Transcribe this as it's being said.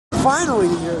Finally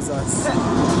he hears us.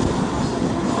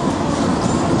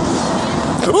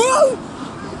 Woo!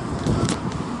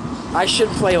 I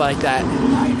shouldn't play like that. I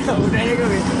know, there you go.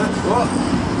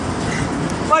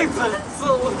 My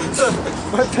pencil.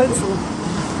 My pencil.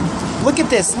 Look at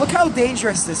this. Look how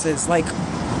dangerous this is. Like,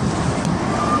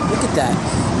 look at that.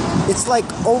 It's like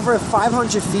over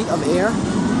 500 feet of air.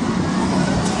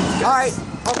 Alright,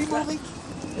 are we moving?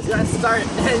 It's gonna start.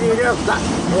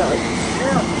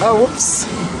 Oh, whoops.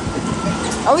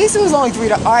 At least it was only 3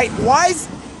 to. Alright, why?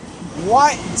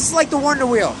 This is like the Wonder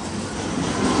Wheel,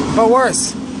 but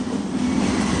worse.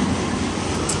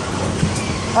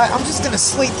 Alright, I'm just gonna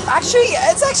sleep. Actually,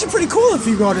 it's actually pretty cool if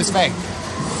you go this way.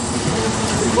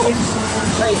 Wait,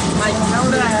 Mike, you know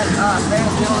that I had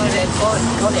friends doing it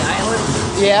go the island?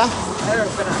 Yeah? I've never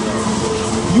been on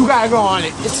there. You gotta go on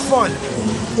it. It's fun.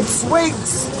 It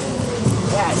swings.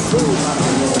 Yeah, it's cool.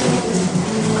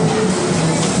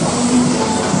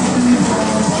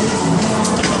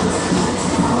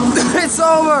 It's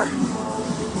over.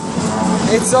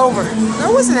 It's over.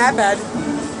 That wasn't that bad.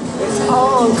 It's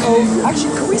all over.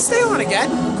 Actually, can we stay on again?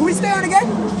 Can we stay on again?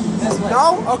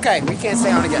 No? Okay, we can't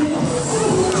stay on again.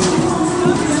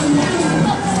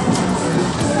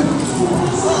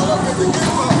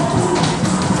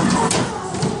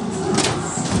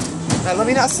 Now, let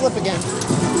me not slip again.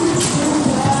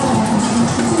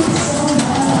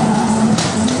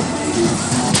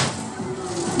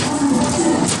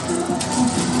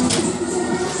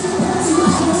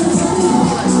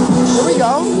 Here we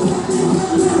go.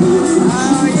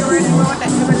 Oh, you ready to go with the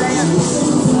Himalaya?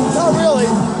 Not really.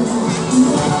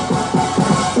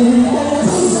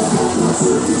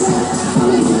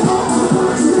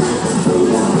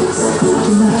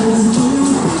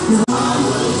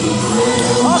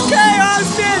 Okay,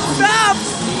 Austin, stop!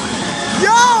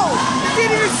 Yo! It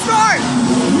didn't even start!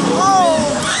 Oh,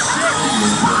 shit!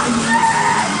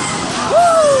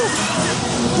 Woo!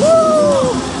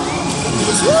 Woo!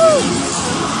 Woo!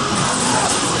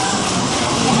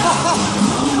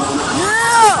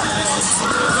 Yeah!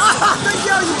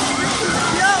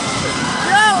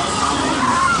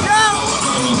 Yo!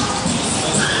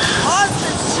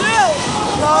 Austin, chill!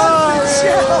 Austin,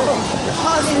 chill!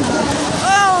 Austin,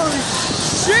 oh,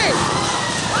 shit!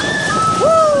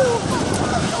 Woo!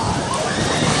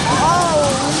 Oh,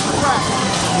 crap!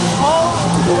 Oh,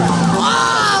 crap!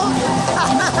 Wow!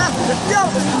 Yo,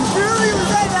 really was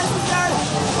that guy?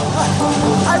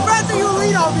 I'd rather you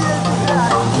lean on me than do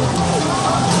that.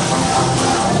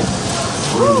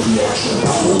 Woo! Here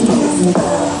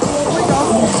we go.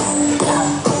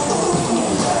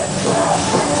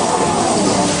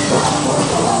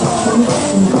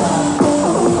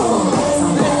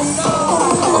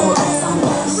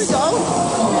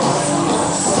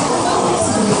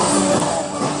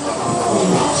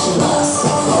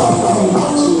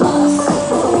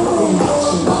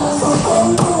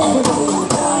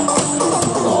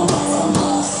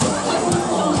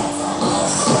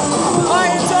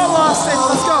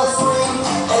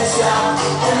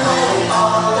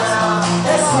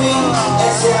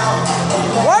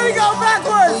 Why we go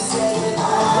backwards?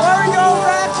 Why we go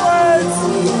backwards?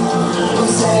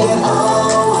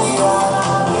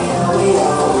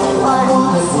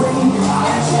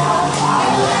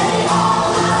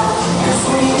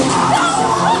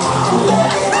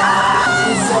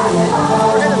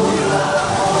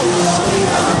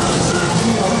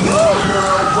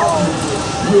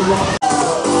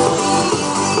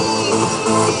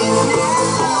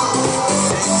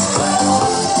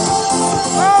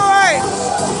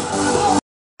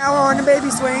 Now we're on the baby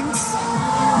swings.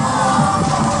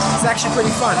 It's actually pretty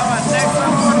fun. Next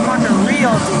time we want the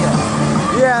real deal.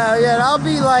 Yeah, that'll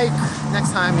be like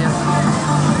next time, yeah.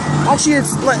 Actually,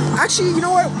 actually, you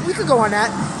know what? We could go on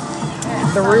that.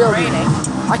 Yeah, the real raining.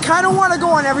 deal. I kind of want to go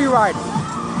on every ride.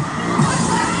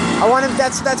 I want to.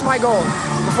 That's my goal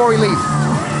before we leave.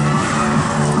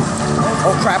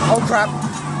 Oh crap! Oh crap!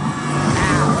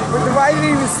 But the ride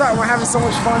didn't even start. We're having so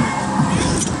much fun.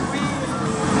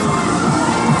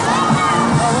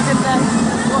 Look at that.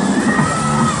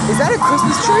 Is that a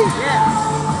Christmas tree? Yeah.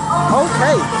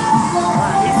 Okay.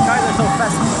 These cars are so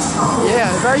festive. Yeah,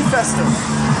 very festive.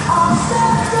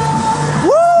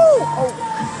 Woo!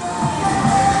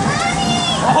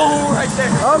 Oh, right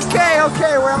there.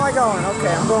 Okay, where am I going?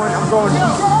 Okay, I'm going. Okay.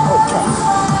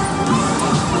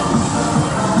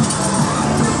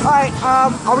 Alright,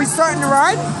 are we starting to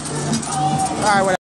ride? Alright, whatever.